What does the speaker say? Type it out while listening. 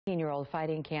18-year-old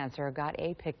fighting cancer got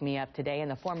a pick-me-up today in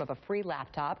the form of a free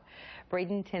laptop.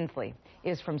 Braden Tinsley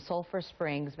is from Sulphur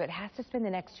Springs, but has to spend the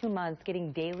next 2 months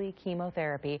getting daily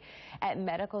chemotherapy at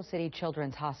Medical City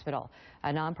Children's Hospital. A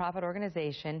nonprofit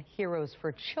organization, Heroes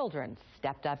for Children,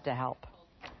 stepped up to help.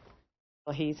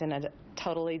 Well, he's in a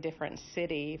totally different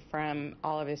city from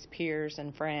all of his peers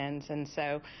and friends, and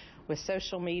so with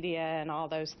social media and all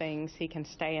those things, he can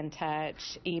stay in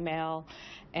touch, email,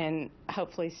 and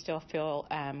hopefully still feel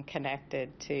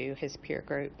connected to his peer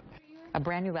group. A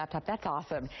brand new laptop, that's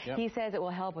awesome. Yep. He says it will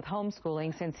help with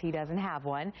homeschooling since he doesn't have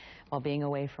one. While being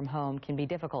away from home can be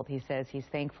difficult, he says he's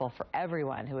thankful for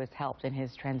everyone who has helped in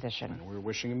his transition. And we're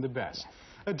wishing him the best.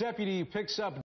 A deputy picks up